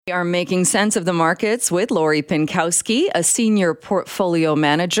We are making sense of the markets with Lori Pinkowski, a senior portfolio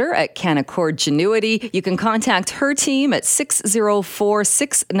manager at Canaccord Genuity. You can contact her team at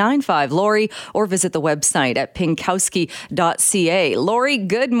 604-695-LORI or visit the website at pinkowski.ca. Lori,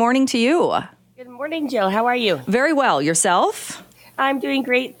 good morning to you. Good morning, Jill. How are you? Very well. Yourself? I'm doing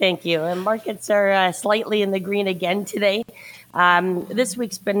great, thank you. And markets are slightly in the green again today. This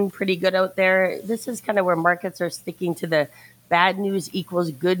week's been pretty good out there. This is kind of where markets are sticking to the bad news equals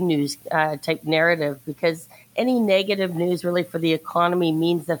good news type narrative, because any negative news really for the economy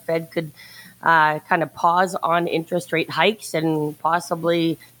means the Fed could kind of pause on interest rate hikes and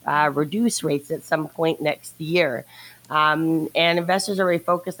possibly reduce rates at some point next year. And investors are really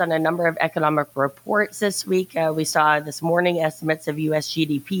focused on a number of economic reports this week. We saw this morning estimates of U.S.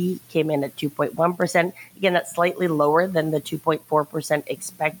 GDP came in at 2.1%. Again, that's slightly lower than the 2.4%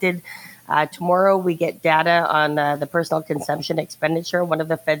 expected. Tomorrow, we get data on the personal consumption expenditure, one of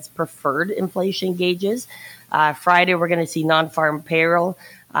the Fed's preferred inflation gauges. Friday, we're going to see non-farm payroll,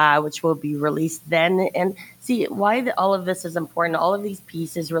 which will be released then. And see why all of this is important. All of these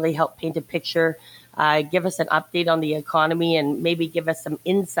pieces really help paint a picture, give us an update on the economy, and maybe give us some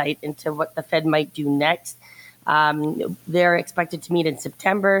insight into what the Fed might do next. They're expected to meet in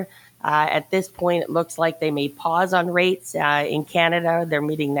September. At this point, it looks like they may pause on rates. In Canada, they're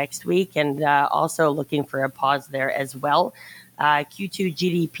meeting next week, and also looking for a pause there as well. Q2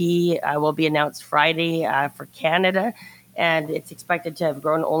 GDP will be announced Friday for Canada, and it's expected to have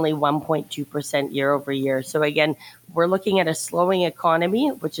grown only 1.2% year over year. So again, we're looking at a slowing economy,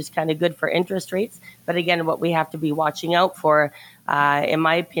 which is kind of good for interest rates. But again, what we have to be watching out for, in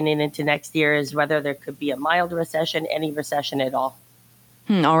my opinion, into next year is whether there could be a mild recession, any recession at all.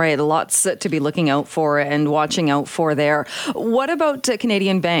 All right, lots to be looking out for and watching out for there. What about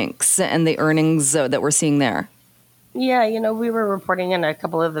Canadian banks and the earnings that we're seeing there? Yeah, we were reporting on a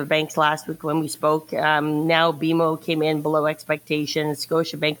couple of the banks last week when we spoke. Now BMO came in below expectations.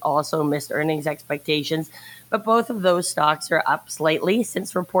 Scotiabank also missed earnings expectations. But both of those stocks are up slightly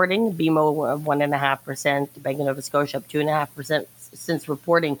since reporting. BMO 1.5%, Bank of Nova Scotia up 2.5% since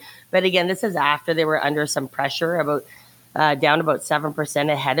reporting. But again, this is after they were under some pressure, down about 7%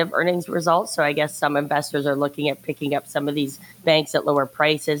 ahead of earnings results. So I guess some investors are looking at picking up some of these banks at lower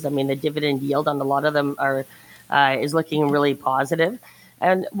prices. I mean, the dividend yield on a lot of them is looking really positive.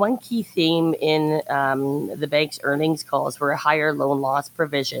 And one key theme in the bank's earnings calls were higher loan loss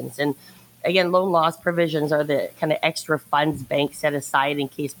provisions. And again, loan loss provisions are the kind of extra funds banks set aside in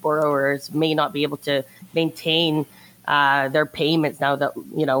case borrowers may not be able to maintain their payments now that,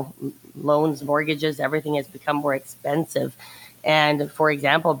 loans, mortgages, everything has become more expensive. And for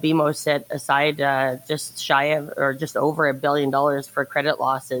example, BMO set aside just shy of or just over $1 billion for credit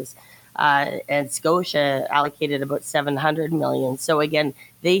losses. And Scotia allocated about $700 million. So again,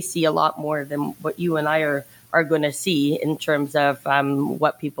 they see a lot more than what you and I are going to see in terms of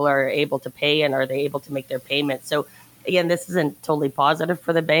what people are able to pay and are they able to make their payments. So again, this isn't totally positive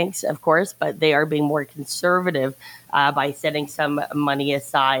for the banks, of course, but they are being more conservative by setting some money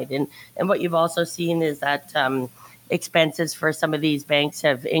aside. And what you've also seen is that expenses for some of these banks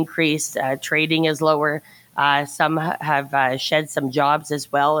have increased. Trading is lower. Some have shed some jobs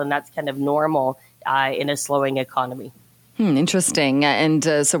as well, and that's kind of normal in a slowing economy. Interesting. And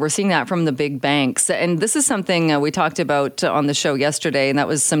so we're seeing that from the big banks. And this is something we talked about on the show yesterday, and that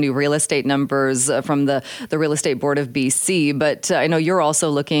was some new real estate numbers from the Real Estate Board of BC. But I know you're also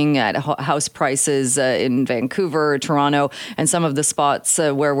looking at house prices in Vancouver, Toronto, and some of the spots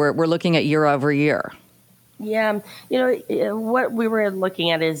where we're looking at year over year. Yeah, what we were looking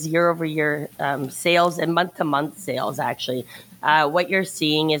at is year over year sales and month to month sales, actually. What you're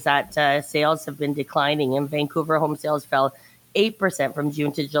seeing is that sales have been declining. In Vancouver, home sales fell 8% from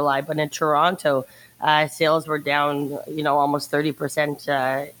June to July, but in Toronto, sales were down, almost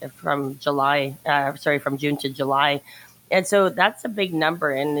 30% from June to July. And so that's a big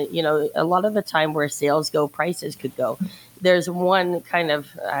number. And, a lot of the time where sales go, prices could go. There's one kind of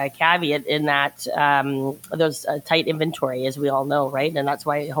caveat in that there's a tight inventory, as we all know, right? And that's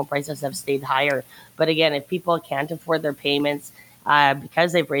why home prices have stayed higher. But again, if people can't afford their payments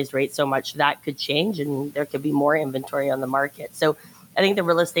because they've raised rates so much, that could change and there could be more inventory on the market. So I think the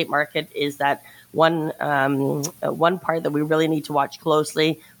real estate market is that one part that we really need to watch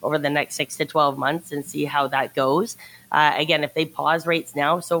closely over the next 6 to 12 months and see how that goes. Again, if they pause rates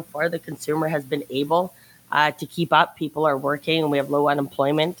now, so far the consumer has been able to keep up. People are working, and we have low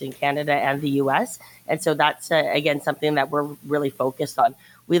unemployment in Canada and the U.S. And so that's, again, something that we're really focused on.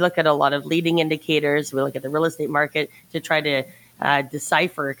 We look at a lot of leading indicators. We look at the real estate market to try to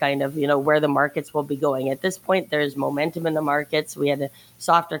decipher kind of, where the markets will be going. At this point, there's momentum in the markets. We had a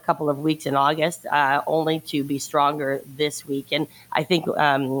softer couple of weeks in August, only to be stronger this week. And I think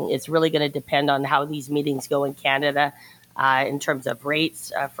it's really going to depend on how these meetings go in Canada in terms of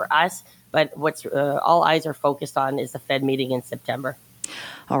rates for us. But what's all eyes are focused on is the Fed meeting in September.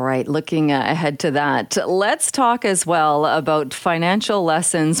 All right, looking ahead to that, let's talk as well about financial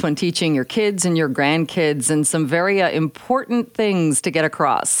lessons when teaching your kids and your grandkids and some very important things to get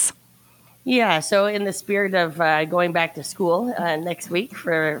across. Yeah, so in the spirit of going back to school next week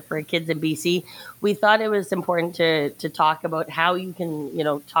for kids in BC, we thought it was important to talk about how you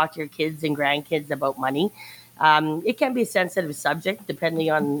can, talk to your kids and grandkids about money. It can be a sensitive subject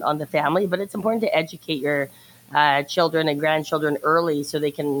depending on the family, but it's important to educate your children and grandchildren early so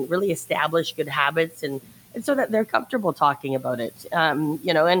they can really establish good habits and so that they're comfortable talking about it.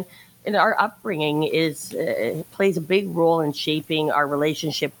 And our upbringing plays a big role in shaping our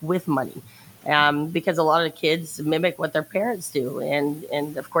relationship with money. Because a lot of kids mimic what their parents do.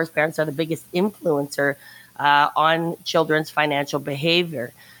 And of course, parents are the biggest influencer on children's financial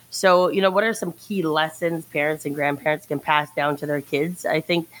behavior. So, what are some key lessons parents and grandparents can pass down to their kids? I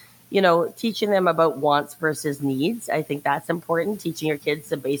think teaching them about wants versus needs. I think that's important. Teaching your kids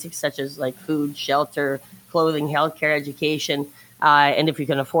the basics such as like food, shelter, clothing, healthcare, education, and if you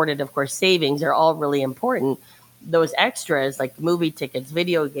can afford it, of course, savings are all really important. Those extras like movie tickets,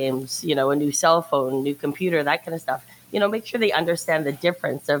 video games, a new cell phone, new computer, that kind of stuff. Make sure they understand the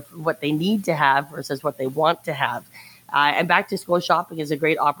difference of what they need to have versus what they want to have. And back to school shopping is a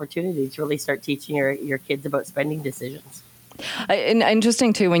great opportunity to really start teaching your kids about spending decisions. And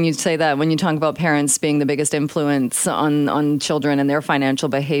interesting too when you say that, when you talk about parents being the biggest influence on children and their financial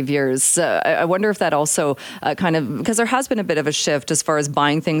behaviors. I wonder if that also kind of, because there has been a bit of a shift as far as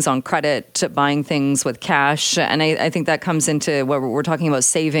buying things on credit to buying things with cash, and I think that comes into what we're talking about,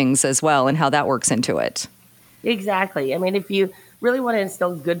 savings as well, and how that works into it. Exactly. I mean, if you really want to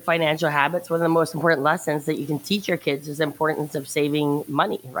instill good financial habits, one of the most important lessons that you can teach your kids is the importance of saving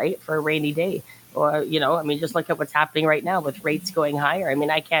money, right, for a rainy day. Or, just look at what's happening right now with rates going higher. I mean,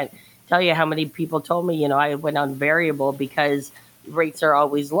 I can't tell you how many people told me, I went on variable because rates are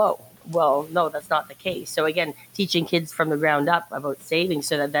always low. Well, no, that's not the case. So again, teaching kids from the ground up about saving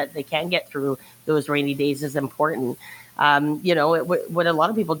so that they can get through those rainy days is important. What a lot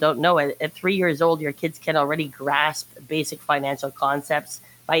of people don't know, at 3 years old, your kids can already grasp basic financial concepts.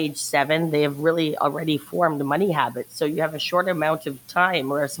 By age 7, they have really already formed money habits. So you have a short amount of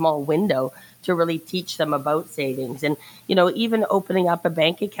time or a small window to really teach them about savings. And, even opening up a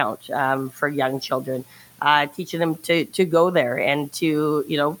bank account for young children, teaching them to go there and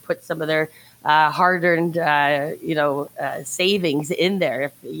to, put some of their hard-earned, savings in there.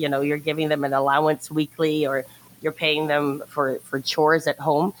 If, you're giving them an allowance weekly or you're paying them for chores at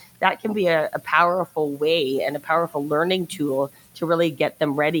home, that can be a powerful way and a powerful learning tool to really get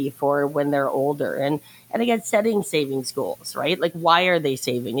them ready for when they're older. And again, setting savings goals, right? Like, why are they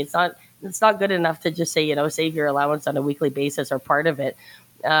saving? It's not good enough to just say, save your allowance on a weekly basis or part of it.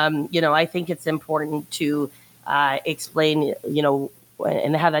 I think it's important to explain,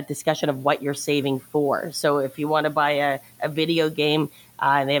 and have that discussion of what you're saving for. So if you want to buy a video game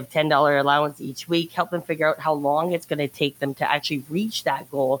and they have $10 allowance each week, help them figure out how long it's going to take them to actually reach that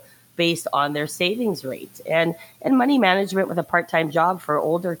goal based on their savings rate. And money management with a part-time job for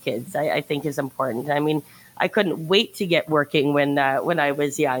older kids, I think is important. I mean, I couldn't wait to get working when I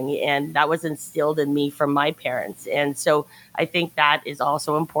was young, and that was instilled in me from my parents. And so I think that is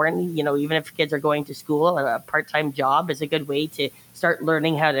also important. Even if kids are going to school, a part-time job is a good way to start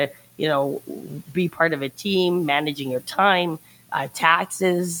learning how to, be part of a team, managing your time,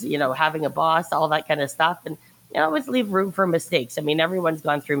 taxes, having a boss, all that kind of stuff. And always leave room for mistakes. I mean, everyone's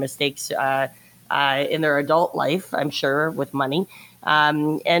gone through mistakes in their adult life, I'm sure, with money.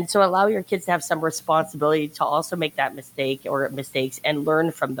 And so allow your kids to have some responsibility to also make that mistake or mistakes and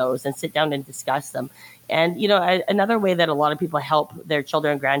learn from those and sit down and discuss them. And, another way that a lot of people help their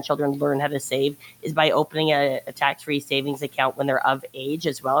children and grandchildren learn how to save is by opening a tax-free savings account when they're of age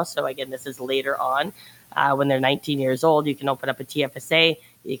as well. So again, this is later on. When they're 19 years old, you can open up a TFSA.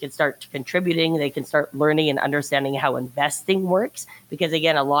 You can start contributing. They can start learning and understanding how investing works. Because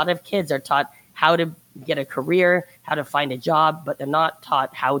again, a lot of kids are taught how to get a career, how to find a job, but they're not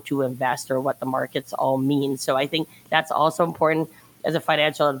taught how to invest or what the markets all mean. So I think that's also important. As a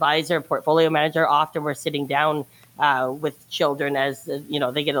financial advisor, portfolio manager, often we're sitting down with children as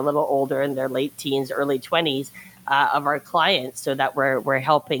they get a little older in their late teens, early 20s of our clients, so that we're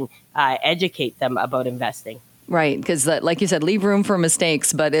helping educate them about investing. Right, because like you said, leave room for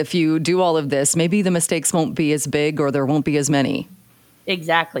mistakes. But if you do all of this, maybe the mistakes won't be as big or there won't be as many.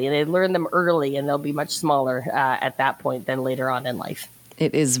 Exactly. And they learn them early and they'll be much smaller at that point than later on in life.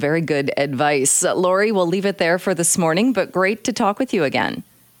 It is very good advice. Lori, we'll leave it there for this morning, but great to talk with you again.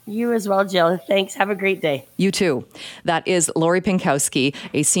 You as well, Jill. Thanks. Have a great day. You too. That is Lori Pinkowski,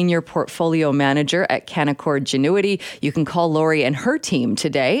 a senior portfolio manager at Canaccord Genuity. You can call Lori and her team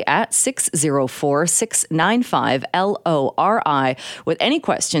today at 604-695-LORI with any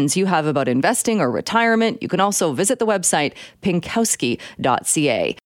questions you have about investing or retirement. You can also visit the website pinkowski.ca.